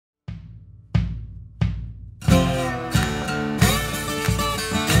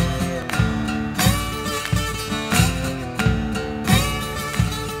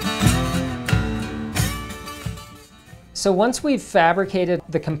So once we've fabricated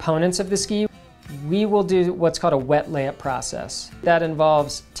the components of the ski, we will do what's called a wet layup process. That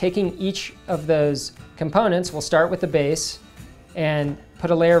involves taking each of those components. We'll start with the base and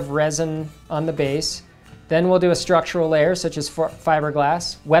put a layer of resin on the base. Then we'll do a structural layer such as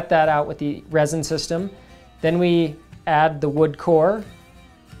fiberglass, wet that out with the resin system. Then we add the wood core,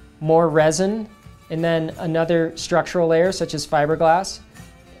 more resin, and then another structural layer such as fiberglass,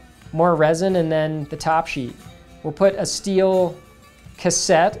 more resin, and then the top sheet. We'll put a steel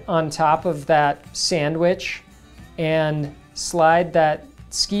cassette on top of that sandwich and slide that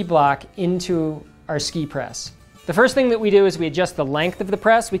ski block into our ski press. The first thing that we do is we adjust the length of the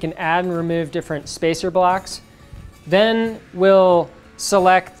press. We can add and remove different spacer blocks. Then we'll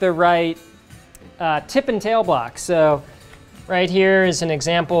select the right tip and tail blocks. So right here is an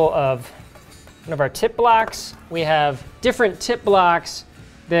example of one of our tip blocks. We have different tip blocks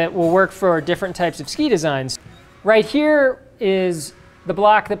that will work for different types of ski designs. Right here is the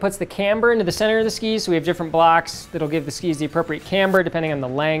block that puts the camber into the center of the skis. So we have different blocks that'll give the skis the appropriate camber depending on the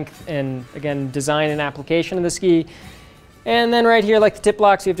length and, again, design and application of the ski. And then right here, like the tip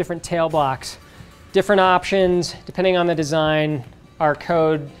blocks, we have different tail blocks. Different options depending on the design. Our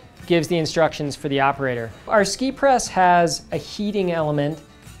code gives the instructions for the operator. Our ski press has a heating element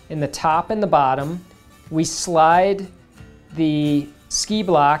in the top and the bottom. We slide the ski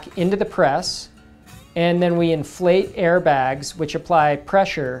block into the press, and then we inflate airbags which apply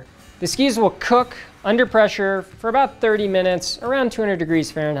pressure. The skis will cook under pressure for about 30 minutes, around 200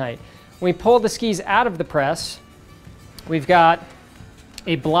 degrees Fahrenheit. When we pull the skis out of the press, we've got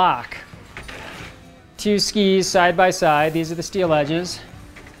a block. Two skis side by side, these are the steel edges,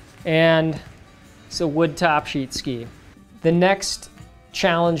 and it's a wood top sheet ski. The next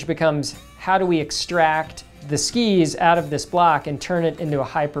challenge becomes, how do we extract the skis out of this block and turn it into a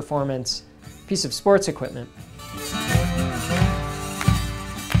high performance piece of sports equipment?